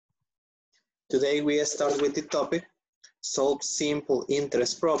Today we start with the topic, solve simple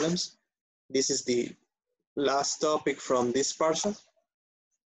interest problems. This is the last topic from this portion.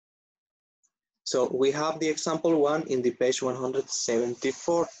 So we have the example 1 in the page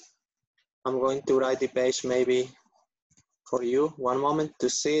 174. I'm going to write the page maybe for you, one moment to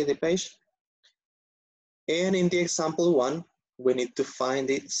see the page. And in the example 1, we need to find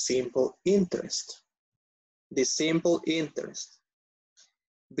the simple interest. The simple interest.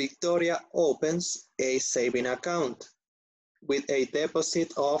 Victoria opens a saving account with a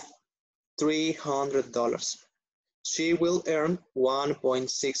deposit of $300. She will earn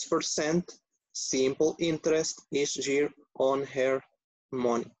 1.6% simple interest each year on her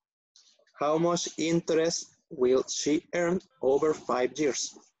money. How much interest will she earn over 5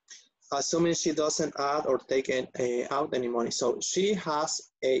 years? Assuming she doesn't add or take out any money. So she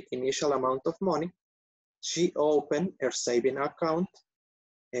has an initial amount of money. She opened her saving account,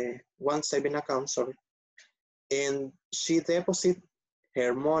 one saving account, sorry, and she deposited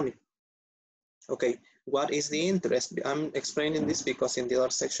her money. Okay, what is the interest? I'm explaining this because in the other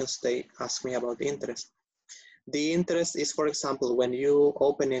sections they ask me about the interest. The interest is, for example, when you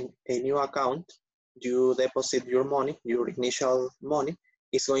open a new account, you deposit your money, your initial money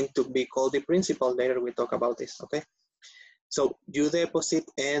is going to be called the principal. Later we talk about this, okay? So you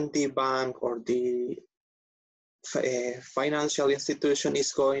deposit and the bank or the financial institution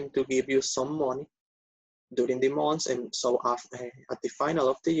is going to give you some money during the months, and so at the final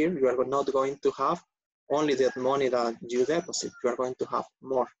of the year, you are not going to have only that money that you deposit, you are going to have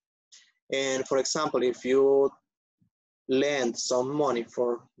more. And for example, if you lend some money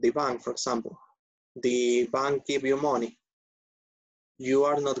for the bank, for example, the bank give you money, you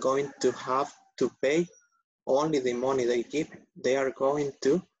are not going to have to pay only the money they give. They are going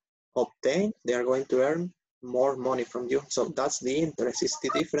to obtain, they are going to earn more money from you. So that's the interest, it's the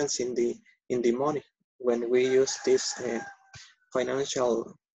difference in the money when we use these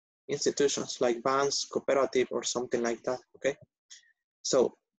financial institutions like banks, cooperative, or something like that, okay?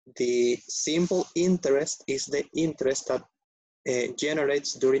 So the simple interest is the interest that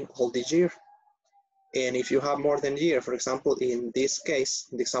generates during all the year. And if you have more than a year, for example, in this case,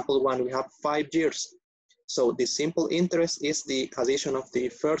 in the example 1, we have 5 years. So the simple interest is the addition of the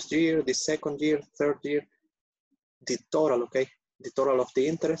first year, the second year, third year, the total, okay? The total of the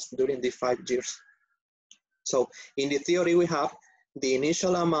interest during the 5 years. So in the theory we have the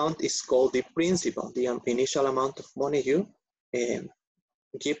initial amount is called the principal, the initial amount of money you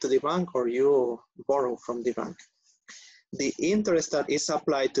give to the bank or you borrow from the bank. The interest that is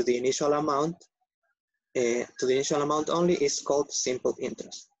applied to the initial amount only is called simple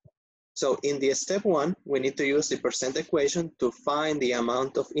interest. So in the step 1, we need to use the percent equation to find the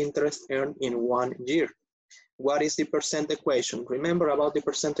amount of interest earned in 1 year. What is the percent equation? Remember about the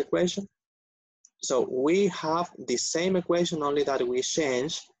percent equation? So we have the same equation, only that we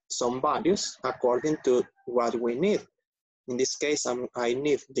change some values according to what we need. In this case, I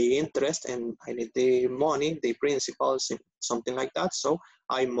need the interest and I need the money, the principal, something like that. So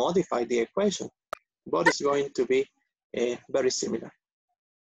I modify the equation, but it's going to be very similar.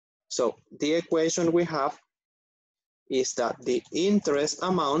 So the equation we have is that the interest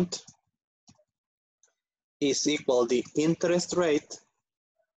amount is equal to the interest rate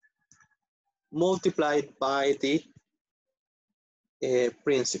multiplied by the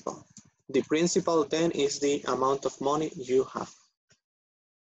principal. The principal then is the amount of money you have.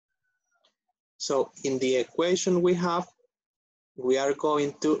 So in the equation we have, we are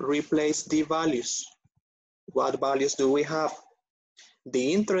going to replace the values. What values do we have?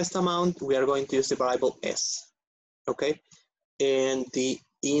 The interest amount, we are going to use the variable S, okay? And the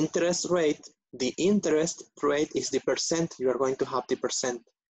interest rate is the percent, you are going to have the percent.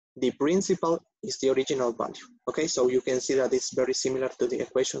 The principal is the original value, okay? So you can see that it's very similar to the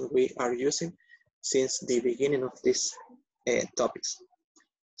equation we are using since the beginning of these topics.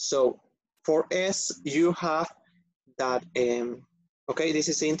 So for S, you have that, okay, this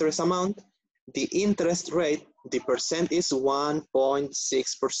is the interest amount. The interest rate, the percent is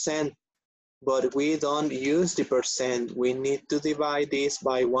 1.6%, but we don't use the percent. We need to divide this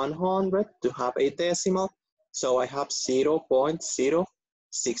by 100 to have a decimal. So I have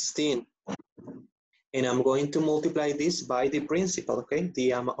 0.016. And I'm going to multiply this by the principal, okay?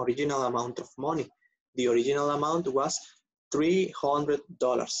 The original amount of money. The original amount was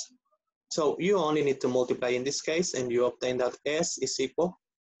 $300. So you only need to multiply in this case, and you obtain that S is equal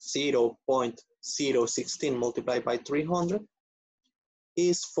 0.016 multiplied by 300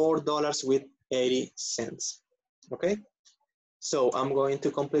 is $4.80, okay? So I'm going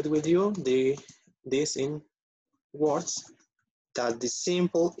to complete with you this in words, that the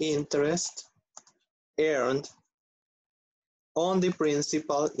simple interest earned on the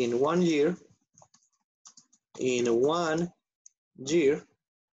principal in 1 year,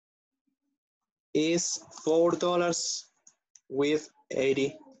 is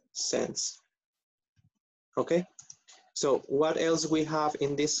 $4.80. Okay, so what else we have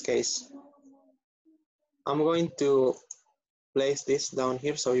in this case? I'm going to place this down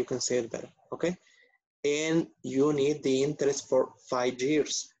here so you can see it better, okay? And you need the interest for 5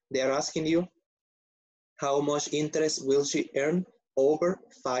 years. They're asking you how much interest will she earn over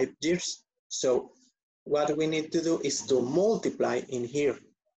 5 years. So what we need to do is to multiply in here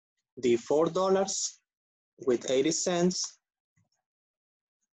the $4 with 80 cents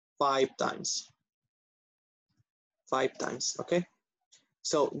 5 times. 5 times, okay?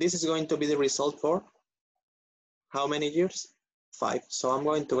 So this is going to be the result for how many years? 5. So I'm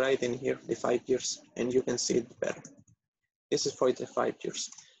going to write in here the 5 years and you can see it better. This is for the 5 years.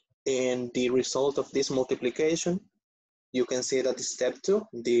 And the result of this multiplication, you can see that step 2,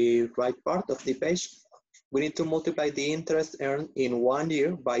 the right part of the page, we need to multiply the interest earned in 1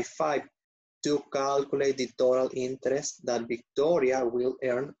 year by 5 to calculate the total interest that Victoria will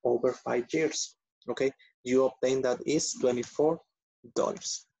earn over 5 years. Okay, you obtain that is $24.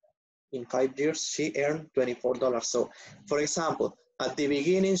 In 5 years, she earned $24. So, for example, at the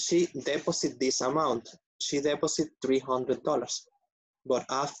beginning, she deposited this amount. She deposited $300. But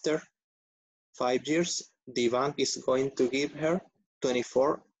after 5 years, the bank is going to give her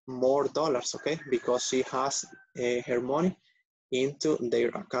 $24 more, okay? Because she has her money into their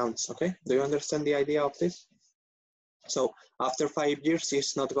accounts, okay? Do you understand the idea of this? So after 5 years,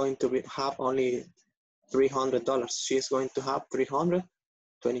 she's not going to have only $300. She's going to have $324,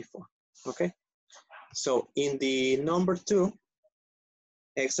 okay? So in the number 2,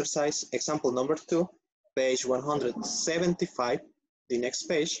 exercise, example number 2, page 175, the next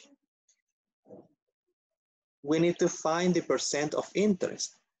page, we need to find the percent of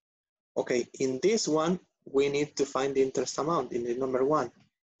interest. Okay, in this one, we need to find the interest amount in the number 1.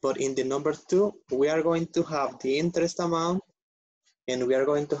 But in the number 2, we are going to have the interest amount and we are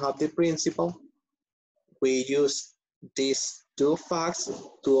going to have the principal. We use these 2 facts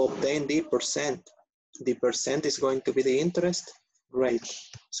to obtain the percent. The percent is going to be the interest rate.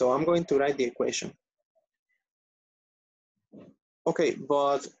 So I'm going to write the equation. Okay,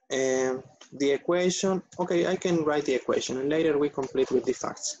 but the equation, okay, I can write the equation and later we complete with the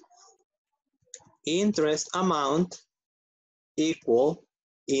facts. Interest amount equal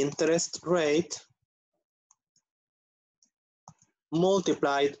interest rate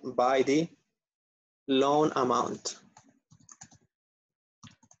multiplied by the loan amount.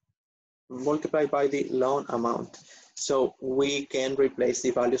 Multiplied by the loan amount. So we can replace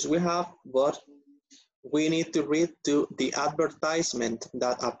the values we have, but we need to read to the advertisement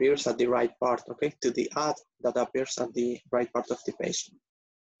that appears at the right part, okay? To the ad that appears at the right part of the page.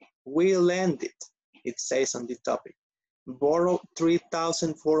 We lend it, it says on the topic. Borrow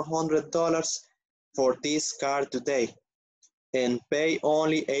 $3,400 for this car today and pay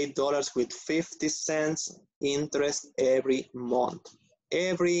only $8.50 interest every month.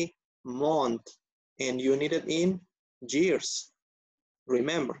 Every month, and you need it in years,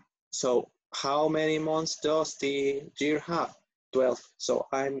 remember. So how many months does the year have? 12. So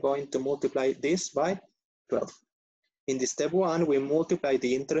I'm going to multiply this by 12. In the step 1, we multiply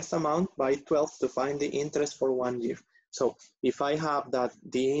the interest amount by 12 to find the interest for 1 year. So if I have that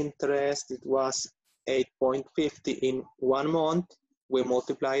the interest, it was 8.50 in 1 month, we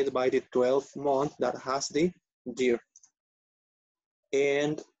multiply it by the 12th month that has the year.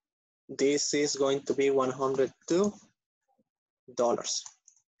 And this is going to be $102.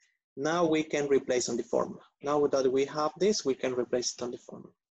 Now we can replace on the formula. Now that we have this, we can replace it on the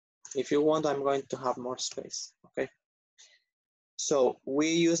formula. If you want, I'm going to have more space, okay? So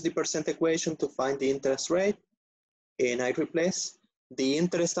we use the percent equation to find the interest rate, and I replace the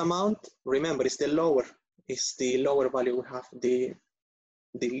interest amount. Remember, it's the lower value we have, the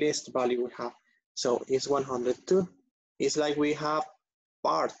least value we have. So it's 102. It's like we have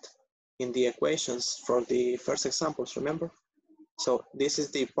part in the equations for the first examples, remember? So this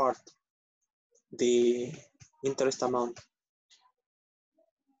is the part, the interest amount.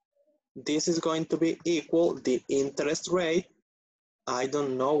 This is going to be equal the interest rate. I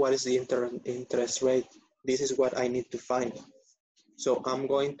don't know what is the interest rate. This is what I need to find. So I'm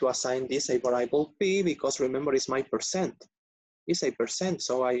going to assign this a variable P because remember it's my percent. It's a percent,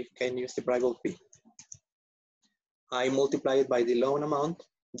 so I can use the variable P. I multiply it by the loan amount,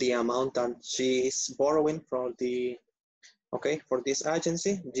 the amount that she is borrowing from the, okay, for this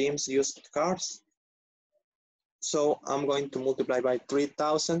agency, Jim's Used Cars. So I'm going to multiply by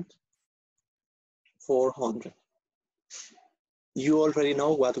 3,000 400. You already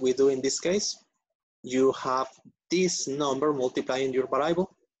know what we do in this case. You have this number multiplying your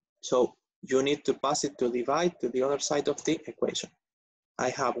variable, so you need to pass it to divide to the other side of the equation. I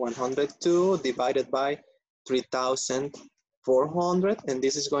have 102 divided by 3,400, and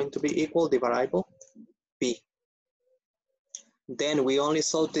this is going to be equal the variable p. Then we only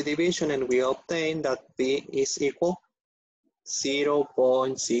solve the division and we obtain that p is equal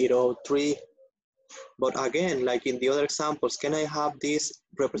 0.03. But again, like in the other examples, can I have this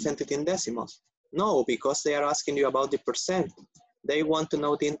represented in decimals? No, because they are asking you about the percent. They want to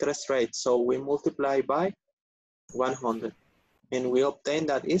know the interest rate. So we multiply by 100 and we obtain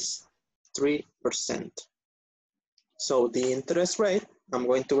that is 3%. So the interest rate, I'm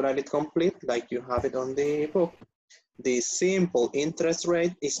going to write it complete like you have it on the book. The simple interest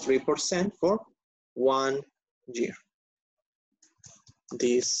rate is 3% for 1 year.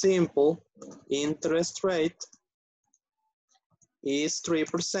 The simple interest rate is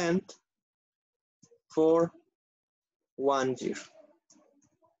 3% for 1 year.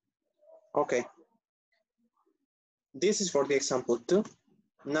 Okay. This is for the example 2.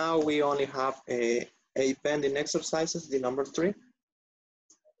 Now we only have a pending exercises, the number 3.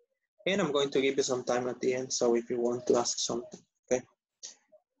 And I'm going to give you some time at the end, so if you want to ask something, okay?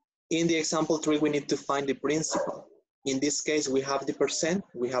 In the example 3, we need to find the principal. In this case, we have the percent,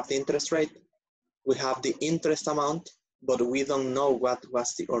 we have the interest rate, we have the interest amount, but we don't know what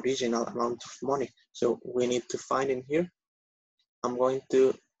was the original amount of money. So we need to find in here. I'm going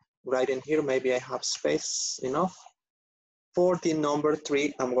to write in here, maybe I have space enough. For the number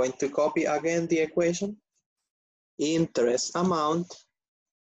 3, I'm going to copy again the equation. Interest amount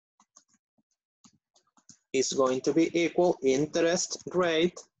is going to be equal interest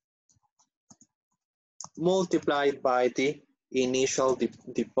rate multiplied by the initial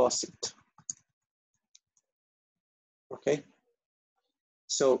deposit. Okay,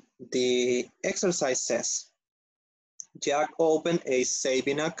 so the exercise says, Jack opened a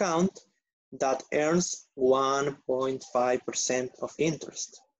saving account that earns 1.5% of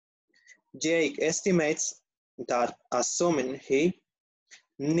interest. Jake estimates that assuming he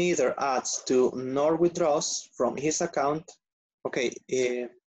neither adds to nor withdraws from his account, okay,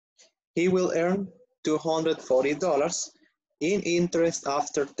 he will earn $240 in interest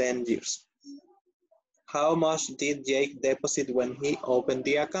after 10 years. How much did Jake deposit when he opened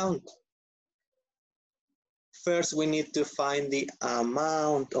the account? First, we need to find the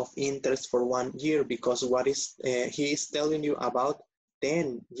amount of interest for 1 year because what is he is telling you about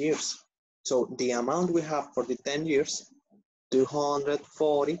 10 years. So the amount we have for the 10 years,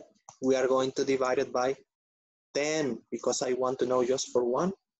 240, we are going to divide it by 10 because I want to know just for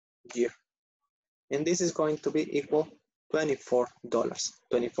 1 year. And this is going to be equal $24.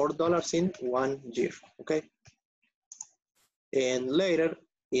 $24 in 1 year, okay? And later,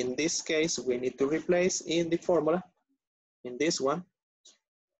 in this case, we need to replace in the formula, in this one,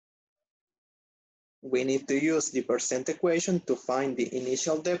 we need to use the percent equation to find the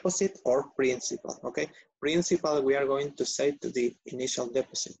initial deposit or principal, okay? Principal, we are going to say to the initial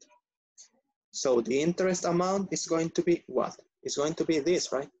deposit. So the interest amount is going to be what? It's going to be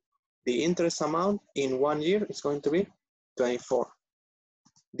this, right? The interest amount in 1 year is going to be 24.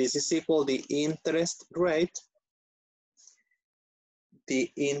 This is equal the interest rate.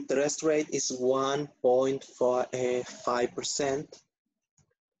 The interest rate is 1.5%,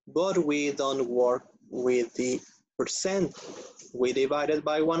 but we don't work with the percent. We divided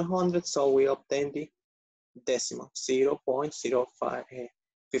by 100, so we obtain the decimal,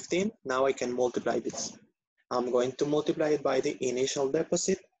 0.0515. Now I can multiply this. I'm going to multiply it by the initial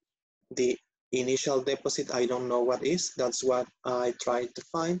deposit. The initial deposit, I don't know what is. That's what I tried to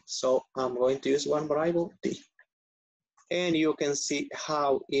find. So I'm going to use one variable, D. And you can see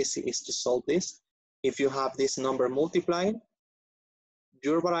how easy it is to solve this. If you have this number multiplying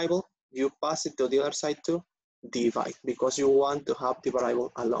your variable, you pass it to the other side to divide because you want to have the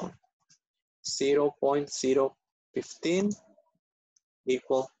variable alone. 0.015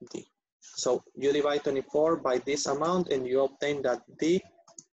 equal D. So you divide 24 by this amount and you obtain that D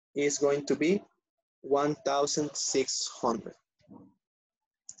is going to be 1,600.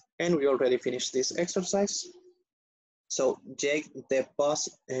 And we already finished this exercise. So Jake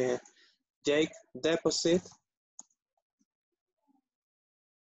deposit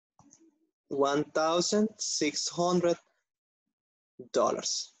 $1,600.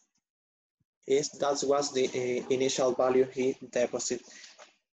 That was the initial value he deposited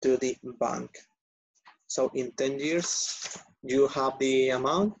to the bank. So in 10 years, you have the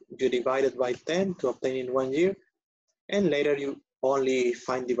amount, you divide it by 10 to obtain in 1 year, and later you only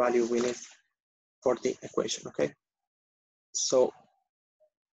find the value we need for the equation, okay? So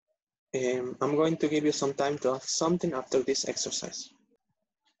I'm going to give you some time to ask something after this exercise.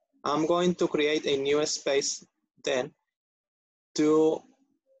 I'm going to create a new space then to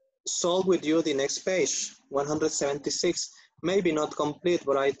solve with you the next page, 176. Maybe not complete,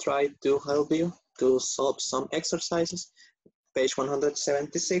 but I tried to help you to solve some exercises. Page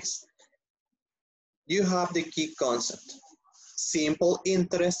 176. You have the key concept. Simple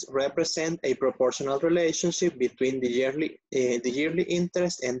interest represents a proportional relationship between the yearly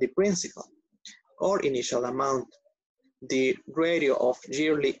interest and the principal, or initial amount. The ratio of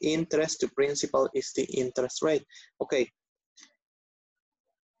yearly interest to principal is the interest rate. Okay.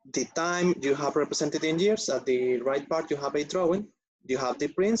 The time you have represented in years. At the right part, you have a drawing. You have the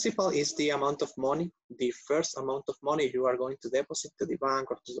principal is the amount of money, the first amount of money you are going to deposit to the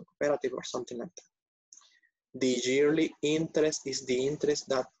bank or to the cooperative or something like that. The yearly interest is the interest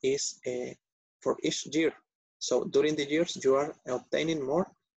that is for each year. So during the years, you are obtaining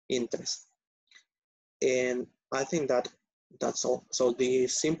more interest. And I think that's all. So the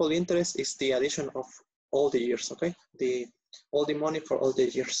simple interest is the addition of all the years, okay? All the money for all the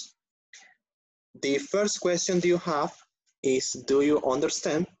years. The first question you have is, do you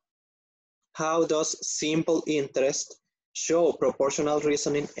understand? How does simple interest show proportional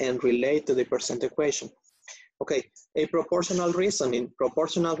reasoning and relate to the percent equation? Okay, a proportional reasoning,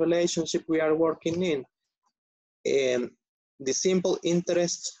 proportional relationship we are working in. And the simple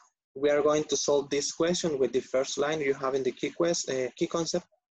interest, we are going to solve this question with the first line you have in the key concept.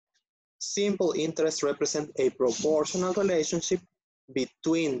 Simple interest represents a proportional relationship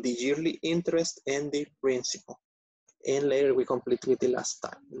between the yearly interest and the principal. And later we complete with the last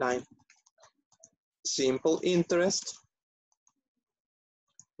line. Simple interest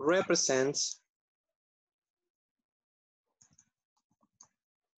represents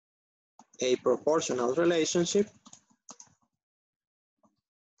a proportional relationship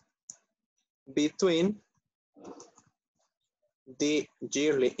between the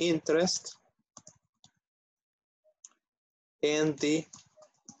yearly interest and the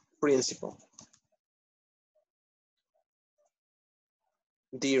principal.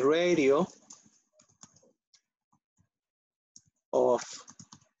 The ratio of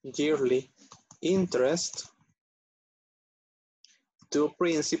yearly interest to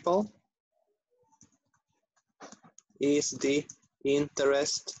principal is the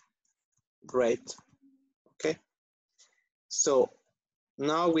interest rate. Okay, so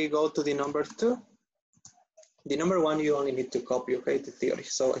now we go to the number 2. The number 1 you only need to copy, okay, the theory.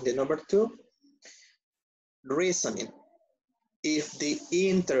 So in the number 2, reasoning. If the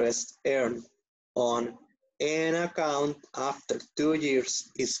interest earned on an account after 2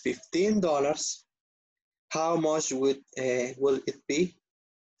 years is $15, how much will it be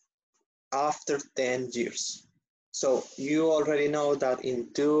after 10 years? So you already know that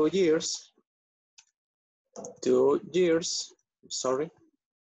in 2 years,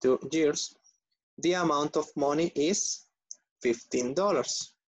 the amount of money is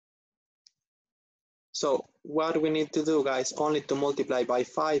 $15. So what we need to do, guys, only to multiply by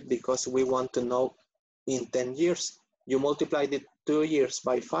 5 because we want to know in 10 years. You multiply the 2 years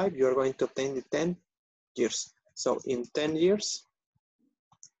by 5, you're going to obtain the 10 years. So in 10 years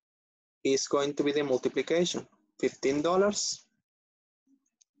is going to be the multiplication. $15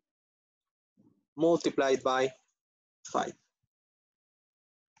 multiplied by 5.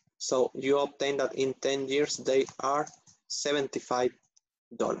 So you obtain that in 10 years they are $75.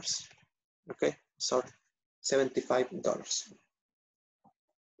 Okay, sorry, $75.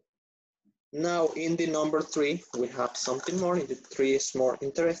 Now in the number 3, we have something more. In the 3 is more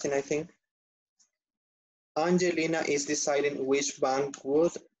interesting, I think. Angelina is deciding which bank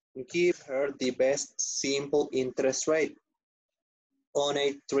would give her the best simple interest rate on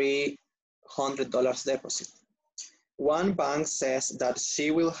a $300 deposit. One bank says that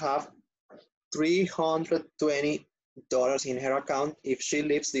she will have $320 in her account if she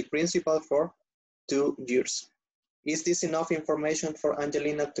leaves the principal for 2 years. Is this enough information for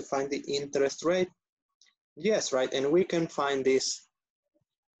Angelina to find the interest rate? Yes, right, and we can find this.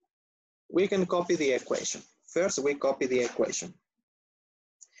 We can copy the equation. First, we copy the equation.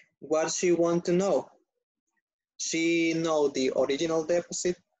 What she wants to know? She knows the original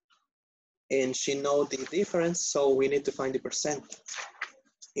deposit and she knows the difference, so we need to find the percent.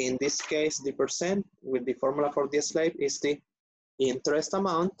 In this case, the percent with the formula for the slave is the interest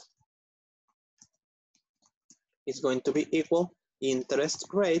amount is going to be equal interest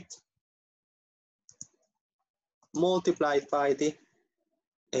rate multiplied by the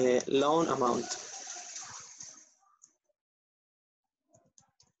loan amount.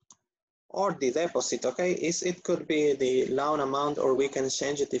 or the deposit, okay? It could be the loan amount, or we can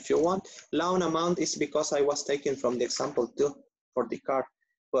change it if you want. Loan amount is because I was taking from the example 2 for the car,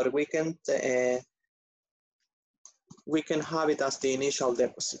 but we can have it as the initial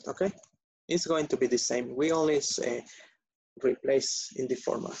deposit, okay? It's going to be the same. We only replace in the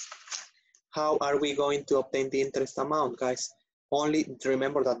formula. How are we going to obtain the interest amount, guys? Only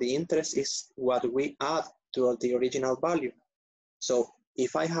remember that the interest is what we add to the original value. So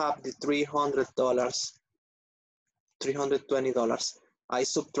if I have the $320, I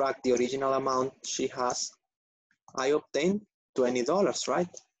subtract the original amount she has, I obtain $20, right?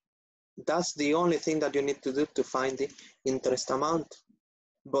 That's the only thing that you need to do to find the interest amount.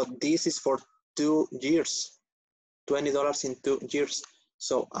 But this is for 2 years, $20 in 2 years.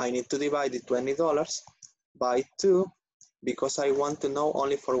 So I need to divide the $20 by 2 because I want to know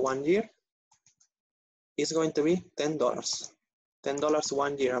only for 1 year. It's going to be $10. $10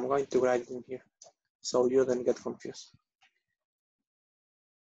 1 year. I'm going to write it in here so you don't get confused.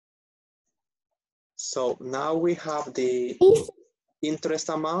 So now we have the interest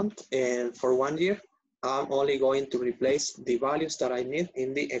amount, and for 1 year, I'm only going to replace the values that I need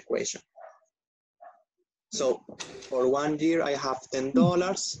in the equation. So for 1 year, I have $10.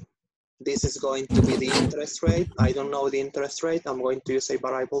 This is going to be the interest rate. I don't know the interest rate. I'm going to use a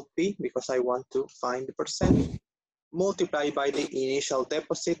variable P because I want to find the percent. Multiply by the initial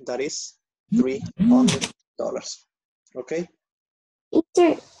deposit, that is $300. Okay?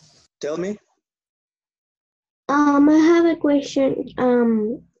 Teacher, Tell me. I have a question.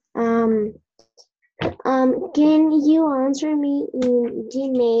 Can you answer me in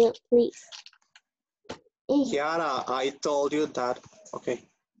Gmail, please? Kiara, I told you that. Okay.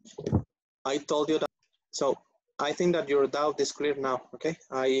 I told you that. So I think that your doubt is clear now. Okay.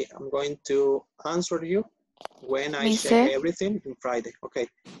 I am going to answer you when I check everything on Friday. Okay.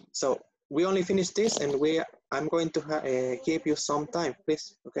 So we only finished this, and I'm going to give you some time,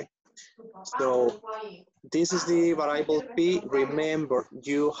 please. Okay. So this is the variable P. Remember,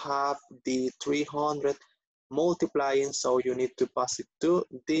 you have the 300 multiplying, so you need to pass it to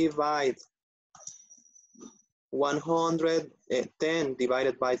divide. 110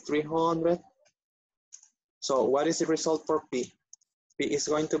 divided by 300. So what is the result for P? P is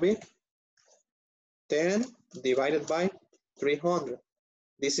going to be 10 divided by 300.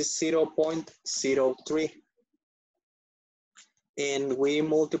 This is 0.03. And we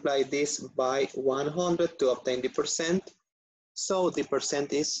multiply this by 100 to obtain the percent. So the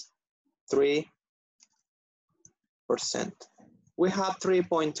percent is 3%. We have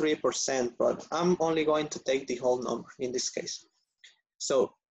 3.3%, but I'm only going to take the whole number in this case.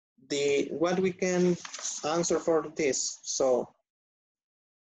 So what we can answer for this, so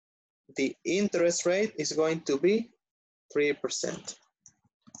the interest rate is going to be 3%.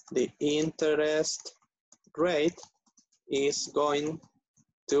 The interest rate is going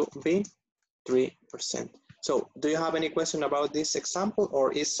to be 3%. So do you have any question about this example,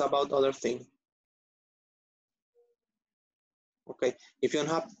 or is about other thing? Okay, if you don't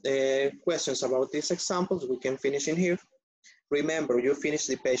have questions about these examples, we can finish in here. Remember, you finished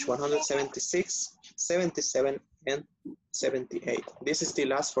the page 176, 77, and 78. This is the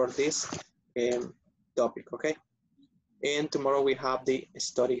last for this topic, okay? And tomorrow we have the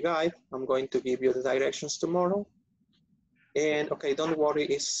study guide. I'm going to give you the directions tomorrow. And okay, don't worry,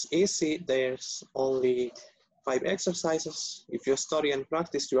 it's easy. There's only 5 exercises. If you study and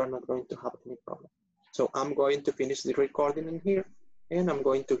practice, you are not going to have any problem. So I'm going to finish the recording in here, and I'm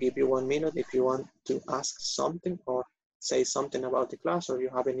going to give you 1 minute if you want to ask something or say something about the class, or you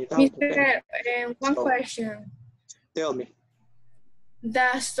have any doubt. Mr. One question. Tell me.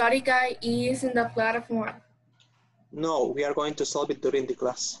 The study guide is in the platform. No, we are going to solve it during the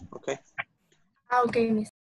class, okay? Okay, Miss.